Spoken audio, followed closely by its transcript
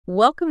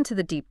Welcome to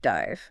the deep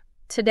dive.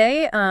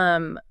 Today,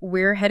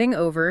 we're heading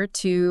over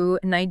to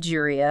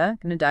Nigeria,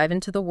 going to dive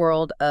into the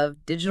world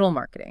of digital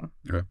marketing.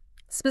 Okay.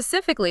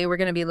 Specifically, we're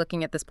going to be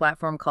looking at this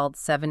platform called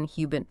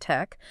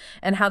 7hubent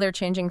and how they're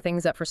changing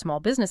things up for small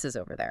businesses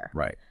over there.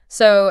 Right.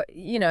 So,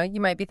 you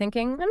might be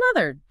thinking,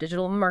 another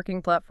digital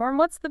marketing platform,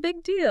 what's the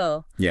big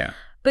deal? Yeah.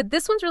 But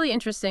this one's really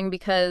interesting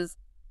because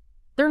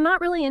they're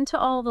not really into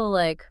all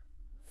the,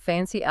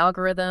 fancy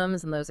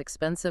algorithms and those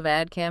expensive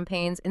ad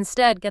campaigns.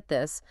 Instead, get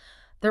this,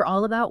 they're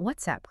all about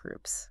WhatsApp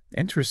groups.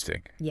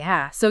 Interesting.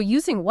 Yeah. So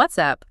using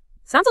WhatsApp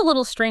sounds a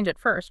little strange at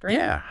first, right?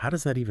 Yeah. How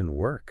does that even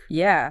work?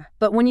 Yeah.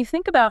 But when you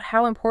think about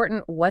how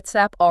important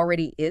WhatsApp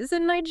already is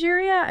in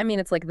Nigeria, I mean,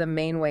 it's like the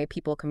main way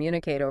people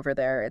communicate over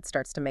there. It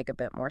starts to make a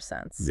bit more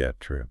sense. Yeah,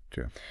 true.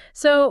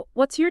 So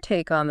what's your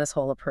take on this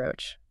whole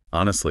approach?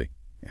 Honestly,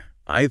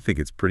 I think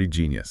it's pretty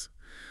genius.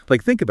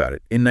 Think about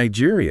it. In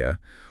Nigeria,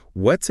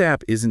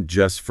 WhatsApp isn't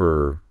just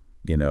for,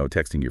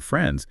 texting your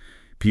friends.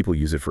 People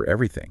use it for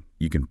everything.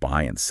 You can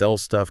buy and sell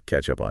stuff,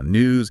 catch up on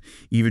news,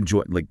 even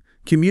join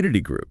community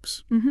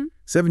groups.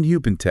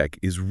 7hubent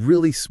is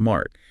really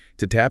smart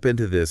to tap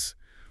into this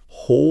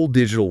whole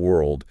digital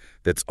world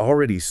that's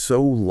already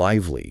so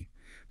lively.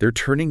 They're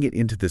turning it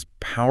into this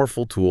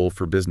powerful tool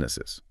for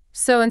businesses.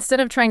 So instead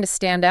of trying to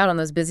stand out on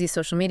those busy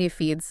social media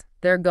feeds,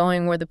 they're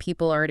going where the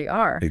people already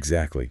are.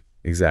 Exactly.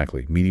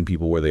 Meeting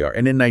people where they are.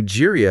 And in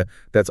Nigeria,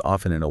 that's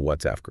often in a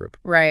WhatsApp group.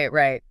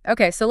 Right.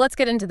 Okay, so let's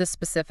get into the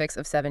specifics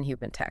of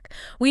 7hubent.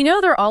 We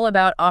know they're all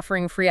about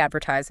offering free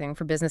advertising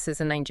for businesses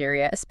in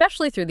Nigeria,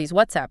 especially through these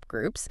WhatsApp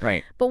groups.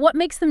 Right. But what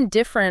makes them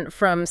different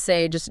from,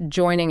 say, just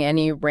joining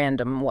any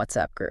random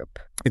WhatsApp group?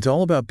 It's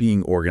all about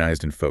being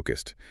organized and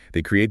focused.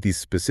 They create these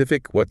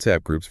specific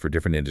WhatsApp groups for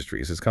different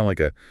industries. It's kind of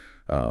like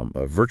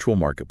a virtual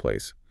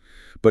marketplace.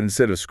 But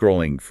instead of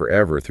scrolling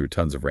forever through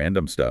tons of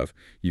random stuff,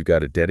 you've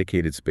got a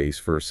dedicated space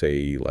for,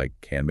 say,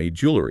 handmade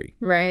jewelry.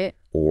 Right.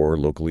 Or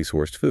locally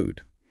sourced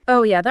food.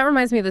 Oh, yeah. That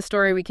reminds me of the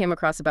story we came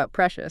across about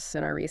Precious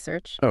in our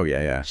research. Oh,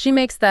 yeah. She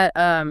makes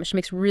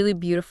really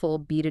beautiful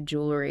beaded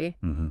jewelry,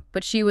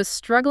 but she was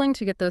struggling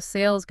to get those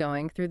sales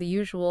going through the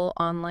usual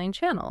online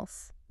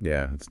channels.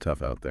 Yeah, it's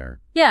tough out there.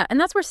 Yeah, and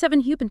that's where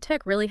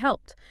 7hubent really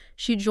helped.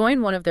 She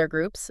joined one of their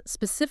groups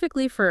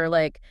specifically for,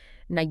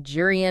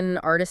 Nigerian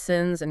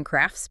artisans and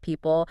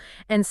craftspeople,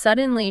 and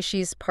suddenly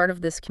she's part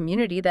of this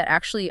community that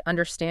actually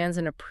understands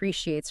and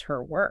appreciates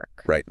her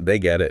work. Right, they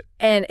get it.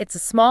 And it's a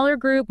smaller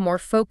group, more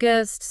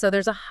focused, so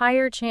there's a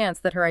higher chance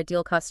that her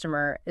ideal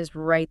customer is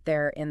right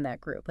there in that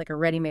group, like a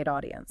ready-made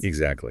audience.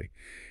 Exactly.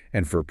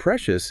 And for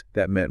Precious,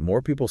 that meant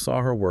more people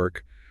saw her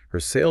work, her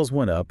sales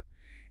went up,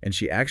 and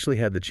she actually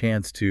had the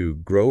chance to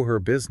grow her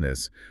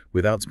business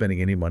without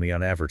spending any money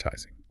on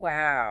advertising.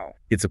 Wow.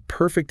 It's a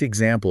perfect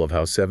example of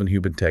how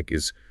 7hubent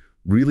is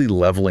really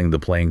leveling the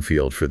playing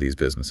field for these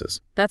businesses.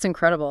 That's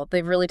incredible.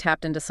 They've really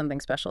tapped into something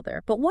special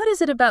there. But what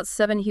is it about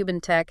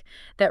 7hubent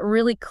that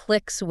really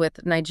clicks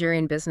with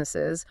Nigerian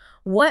businesses?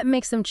 What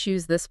makes them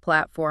choose this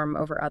platform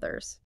over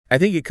others? I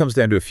think it comes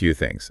down to a few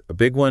things. A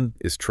big one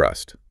is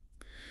trust.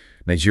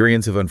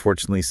 Nigerians have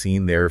unfortunately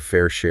seen their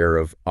fair share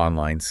of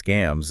online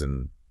scams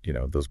and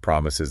those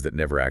promises that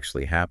never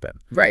actually happen.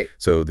 Right.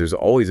 So there's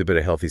always a bit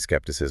of healthy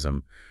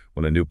skepticism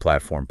when a new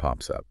platform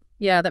pops up.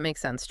 Yeah, that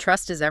makes sense.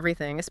 Trust is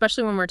everything,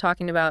 especially when we're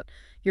talking about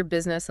your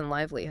business and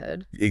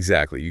livelihood.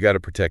 Exactly. You got to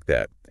protect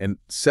that. And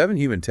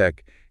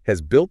 7hubent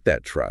has built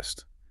that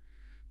trust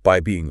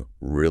by being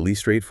really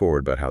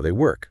straightforward about how they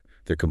work.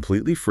 They're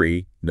completely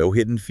free, no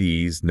hidden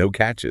fees, no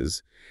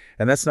catches.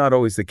 And that's not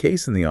always the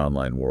case in the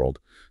online world.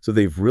 So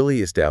they've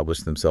really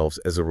established themselves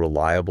as a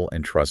reliable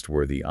and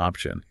trustworthy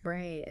option.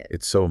 Right.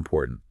 It's so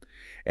important.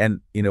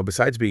 And,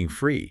 besides being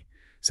free,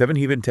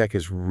 7hubent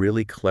has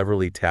really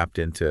cleverly tapped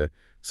into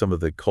some of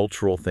the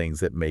cultural things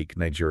that make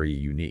Nigeria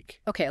unique.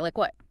 Okay, like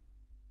what?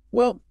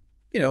 Well,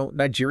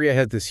 Nigeria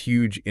has this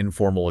huge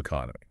informal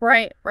economy.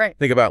 Right.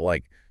 Think about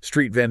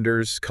street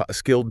vendors,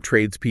 skilled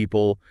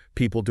tradespeople,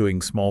 people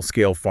doing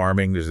small-scale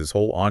farming. There's this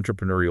whole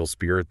entrepreneurial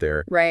spirit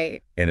there.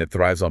 Right. And it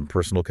thrives on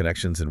personal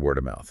connections and word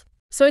of mouth.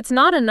 So it's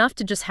not enough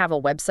to just have a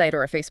website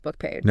or a Facebook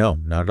page. No,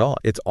 not at all.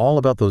 It's all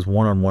about those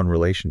one-on-one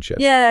relationships.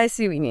 Yeah, I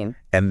see what you mean.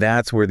 And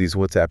that's where these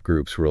WhatsApp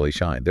groups really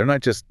shine. They're not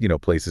just,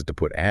 places to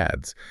put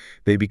ads.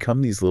 They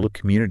become these little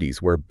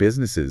communities where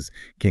businesses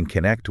can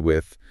connect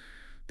with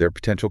their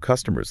potential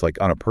customers,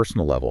 on a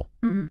personal level.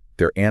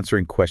 They're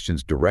answering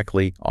questions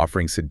directly,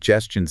 offering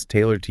suggestions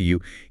tailored to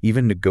you,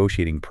 even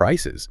negotiating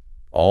prices,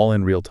 all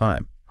in real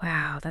time.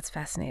 Wow, that's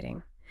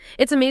fascinating.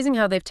 It's amazing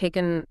how they've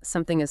taken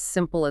something as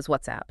simple as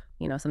WhatsApp,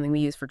 something we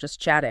use for just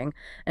chatting,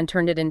 and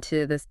turned it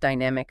into this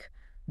dynamic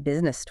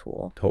business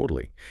tool.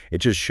 Totally. It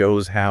just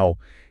shows how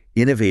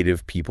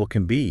innovative people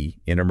can be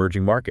in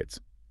emerging markets.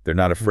 They're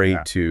not afraid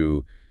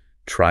to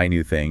try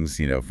new things,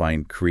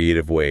 find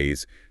creative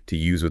ways to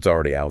use what's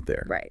already out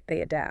there. Right.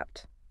 They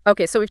adapt.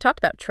 Okay, so we've talked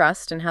about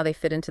trust and how they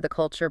fit into the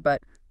culture,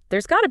 but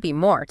there's got to be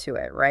more to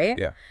it, right?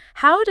 Yeah.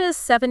 How does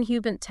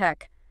 7hubent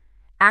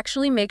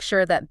actually make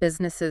sure that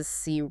businesses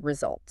see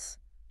results?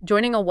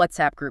 joining a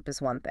WhatsApp group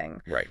is one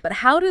thing. Right. But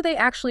how do they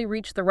actually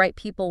reach the right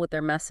people with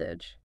their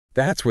message?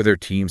 That's where their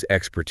team's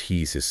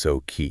expertise is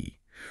so key.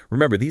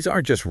 Remember, these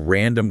aren't just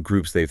random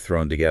groups they've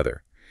thrown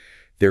together.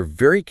 They're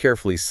very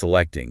carefully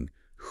selecting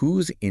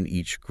who's in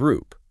each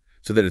group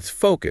so that it's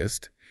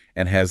focused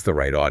and has the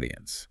right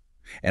audience.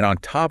 And on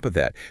top of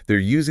that, they're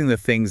using the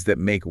things that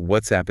make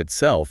WhatsApp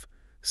itself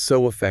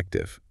so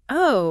effective.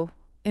 Oh,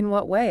 in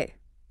what way?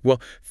 Well,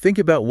 think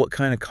about what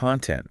kind of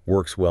content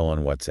works well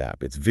on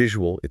WhatsApp. It's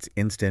visual, it's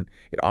instant,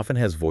 it often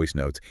has voice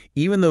notes,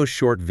 even those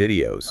short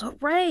videos. Oh,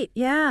 right,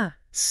 yeah.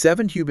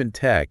 7hubent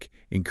Tech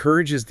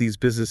encourages these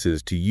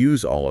businesses to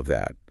use all of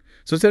that.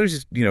 So instead of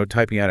just,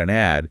 typing out an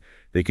ad,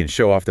 they can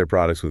show off their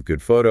products with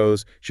good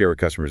photos, share what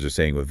customers are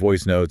saying with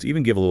voice notes,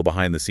 even give a little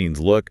behind-the-scenes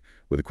look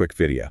with a quick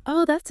video.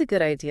 Oh, that's a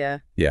good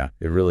idea. Yeah,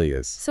 it really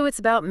is. So it's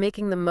about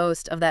making the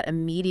most of that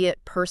immediate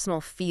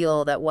personal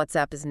feel that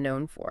WhatsApp is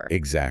known for.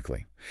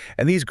 Exactly.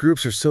 And these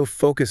groups are so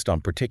focused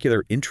on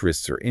particular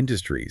interests or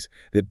industries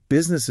that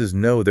businesses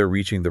know they're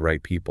reaching the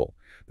right people.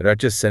 They're not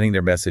just sending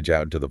their message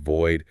out into the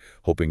void,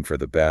 hoping for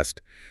the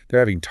best. They're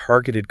having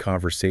targeted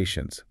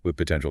conversations with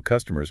potential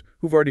customers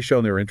who've already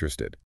shown they're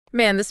interested.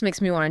 Man, this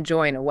makes me want to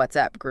join a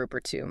WhatsApp group or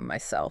two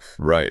myself.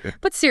 Right.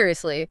 But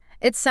seriously,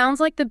 it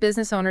sounds like the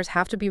business owners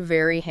have to be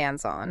very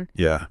hands-on.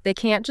 Yeah. They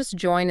can't just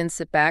join and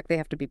sit back. They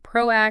have to be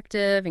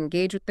proactive,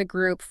 engage with the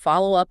group,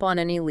 follow up on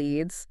any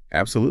leads.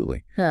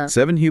 Absolutely. Huh.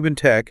 7hubent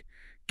Tech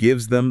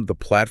gives them the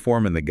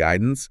platform and the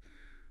guidance,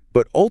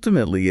 but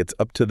ultimately it's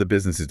up to the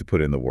businesses to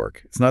put in the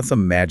work. It's not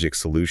some magic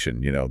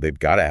solution. They've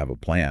got to have a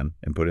plan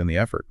and put in the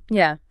effort.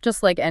 Yeah,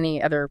 just like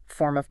any other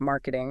form of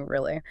marketing,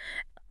 really.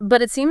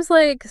 But it seems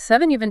like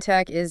 7hubent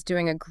Tech is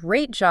doing a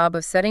great job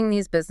of setting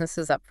these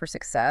businesses up for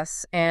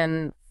success.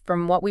 And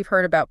from what we've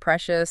heard about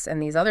Precious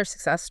and these other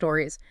success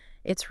stories,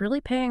 it's really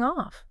paying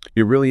off.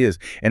 It really is.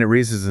 And it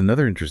raises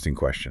another interesting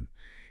question.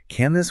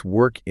 Can this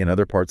work in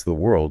other parts of the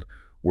world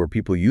where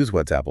people use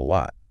WhatsApp a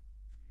lot?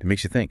 It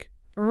makes you think.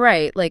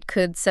 Right. Like,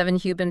 could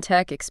 7hubent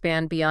Tech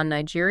expand beyond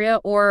Nigeria?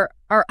 Or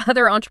are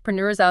other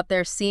entrepreneurs out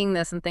there seeing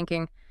this and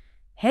thinking,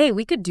 hey,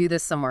 we could do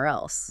this somewhere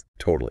else?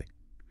 Totally.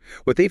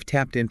 What they've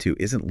tapped into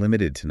isn't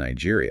limited to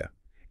Nigeria.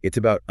 It's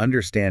about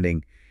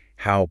understanding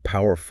how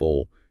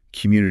powerful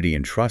community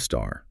and trust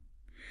are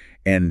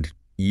and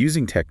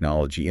using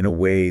technology in a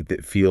way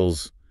that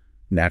feels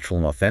natural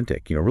and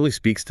authentic, really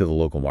speaks to the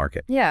local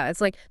market. Yeah, it's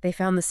like they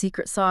found the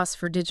secret sauce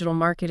for digital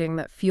marketing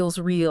that feels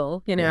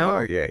real,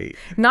 Oh, yeah.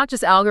 Not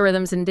just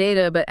algorithms and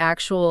data, but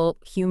actual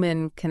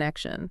human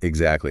connection.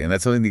 Exactly. And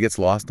that's something that gets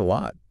lost a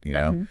lot,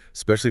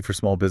 especially for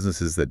small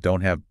businesses that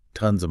don't have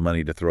tons of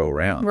money to throw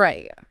around.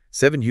 Right.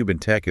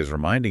 7hubent Tech is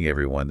reminding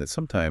everyone that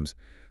sometimes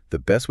the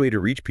best way to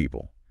reach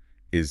people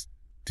is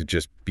to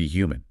just be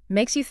human.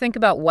 Makes you think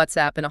about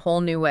WhatsApp in a whole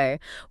new way.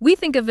 We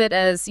think of it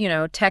as,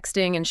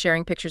 texting and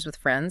sharing pictures with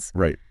friends.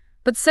 Right.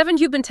 But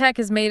 7hubent Tech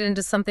has made it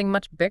into something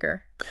much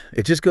bigger.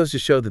 It just goes to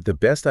show that the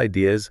best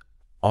ideas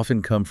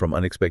often come from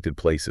unexpected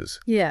places.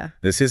 Yeah.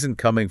 This isn't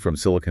coming from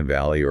Silicon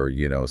Valley or,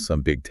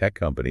 some big tech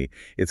company.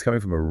 It's coming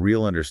from a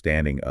real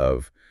understanding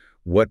of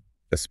what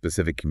a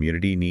specific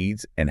community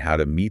needs and how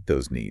to meet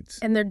those needs.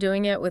 And they're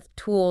doing it with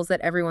tools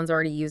that everyone's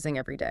already using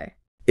every day.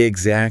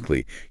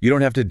 Exactly. You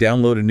don't have to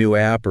download a new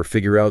app or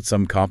figure out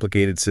some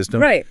complicated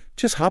system. Right.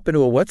 Just hop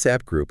into a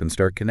WhatsApp group and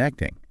start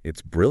connecting.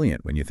 It's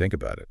brilliant when you think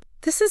about it.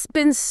 This has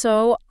been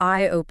so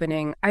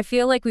eye-opening. I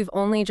feel like we've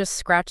only just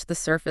scratched the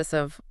surface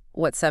of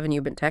what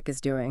 7hubent Tech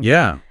is doing.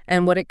 Yeah.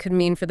 And what it could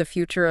mean for the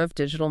future of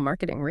digital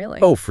marketing, really.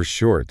 Oh, for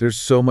sure. There's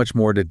so much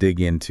more to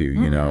dig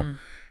into,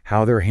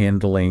 how they're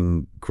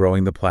handling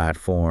growing the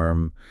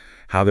platform,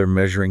 how they're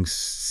measuring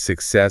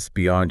success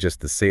beyond just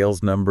the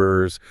sales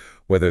numbers,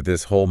 whether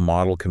this whole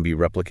model can be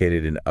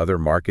replicated in other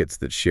markets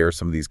that share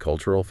some of these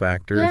cultural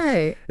factors.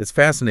 Yay. It's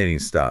fascinating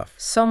stuff.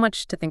 So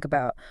much to think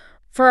about.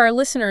 For our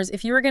listeners,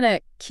 if you were going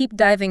to keep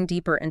diving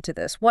deeper into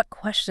this, what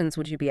questions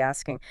would you be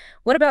asking?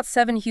 What about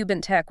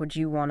 7hubent Tech would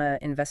you want to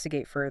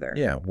investigate further?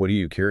 Yeah, what are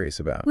you curious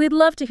about? We'd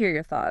love to hear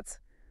your thoughts.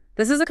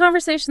 This is a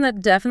conversation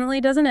that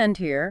definitely doesn't end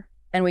here,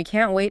 and we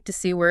can't wait to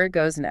see where it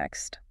goes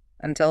next.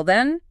 Until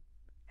then,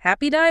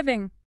 happy diving!